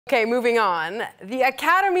Okay, moving on. The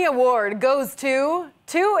Academy Award goes to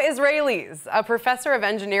two Israelis, a professor of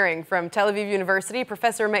engineering from Tel Aviv University,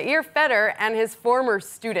 Professor Meir, and his former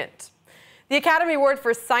student. The Academy Award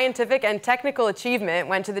for Scientific and Technical Achievement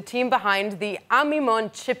went to the team behind the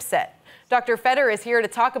Amimon chipset. Dr. Feder is here to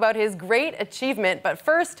talk about his great achievement, but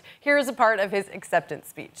first, here's a part of his acceptance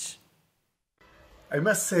speech. I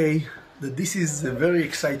must say that this is a very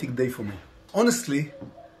exciting day for me. Honestly,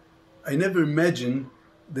 I never imagined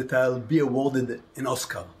that I'll be awarded an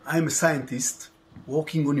Oscar. I'm a scientist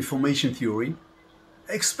working on information theory.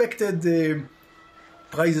 I expected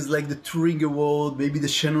prizes like the Turing Award, maybe the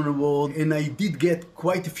Shannon Award, and I did get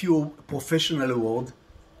quite a few professional awards,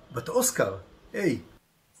 but Oscar, hey.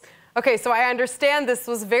 Okay, so I understand this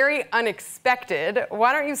was very unexpected.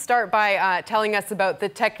 Why don't you start by telling us about the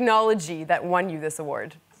technology that won you this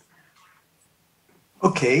award?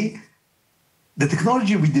 Okay. The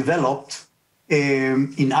technology we developed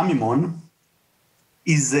in Amimon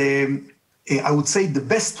is, I would say, the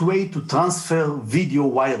best way to transfer video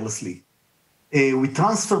wirelessly. We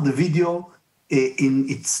transfer the video in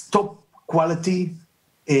its top quality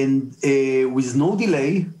and with no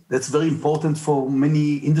delay. That's very important for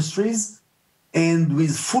many industries, and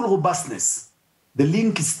with full robustness. The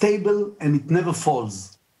link is stable and it never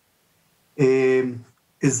falls.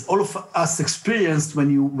 As all of us experienced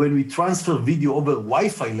when we transfer video over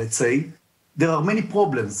Wi-Fi, let's say, there are many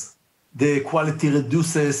problems. The quality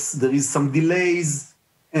reduces, there is some delays,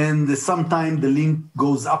 and sometimes the link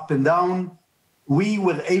goes up and down. We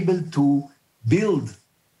were able to build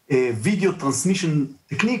a video transmission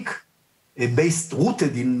technique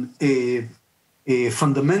rooted in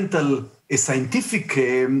fundamental scientific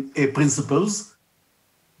principles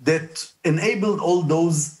that enabled all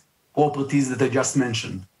those properties that I just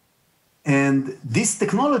mentioned. And this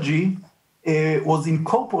technology was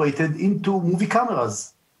incorporated into movie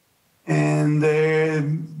cameras. And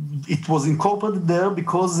it was incorporated there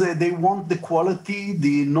because they want the quality,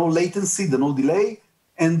 the no latency, the no delay,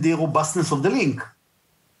 and the robustness of the link.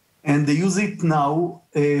 And they use it now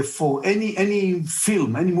for any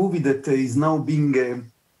film, any movie that is now being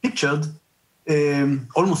pictured,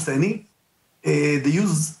 almost any. They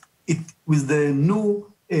use it with the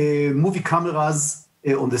new movie cameras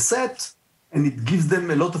on the set, and it gives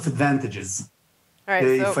them a lot of advantages. All right,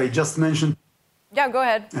 if I just mention... Yeah, go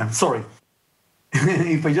ahead. Sorry.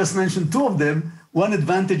 If I just mention two of them, one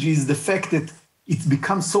advantage is the fact that it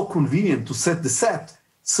becomes so convenient to set the set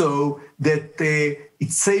so that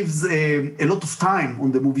it saves a lot of time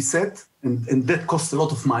on the movie set, and that costs a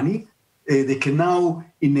lot of money. They can now,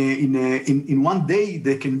 in one day,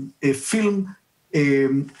 they can film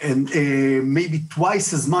and maybe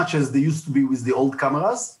twice as much as they used to be with the old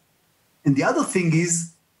cameras. And the other thing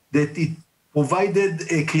is that it provided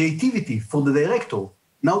creativity for the director.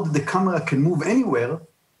 Now that the camera can move anywhere,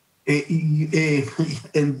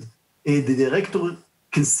 and the director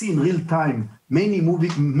can see in real time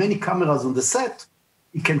many cameras on the set,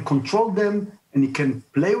 he can control them, and he can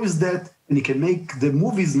play with that, and he can make the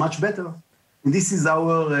movies much better. And this is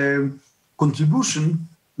our contribution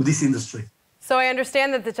to this industry. So I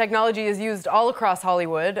understand that the technology is used all across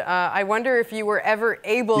Hollywood. I wonder if you were ever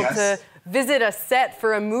able to visit a set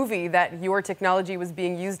for a movie that your technology was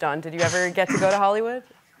being used on. Did you ever get to go to Hollywood?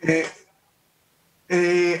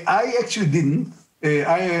 I actually didn't.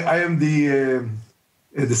 I am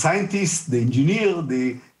the scientist, the engineer,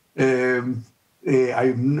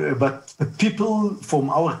 but people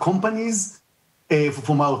from our companies,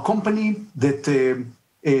 from our company that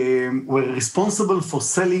were responsible for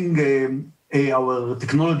selling our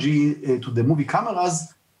technology to the movie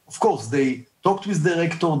cameras, of course, they talked with the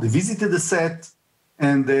director, they visited the set,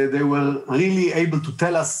 and they were really able to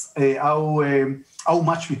tell us how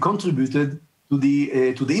much we contributed to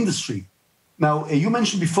the industry. Now, you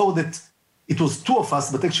mentioned before that it was two of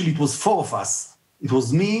us, but actually it was four of us. It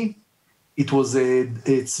was me, it was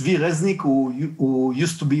Tzvi Reznik, who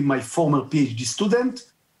used to be my former PhD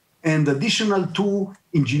student, and additional two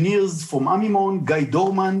engineers from Amimon, Guy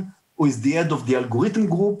Dorman, who is the head of the algorithm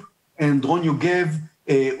group, and Ron Yogev,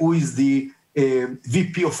 who is the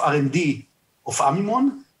VP of R&D of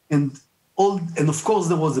Amimon. And of course,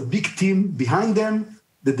 there was a big team behind them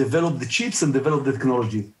that developed the chips and developed the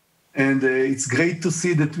technology. And it's great to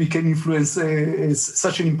see that we can influence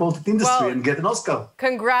such an important industry and get an Oscar.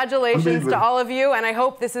 Congratulations to all of you, and I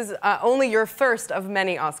hope this is only your first of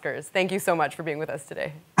many Oscars. Thank you so much for being with us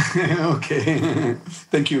today. Okay.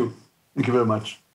 Thank you. Thank you very much.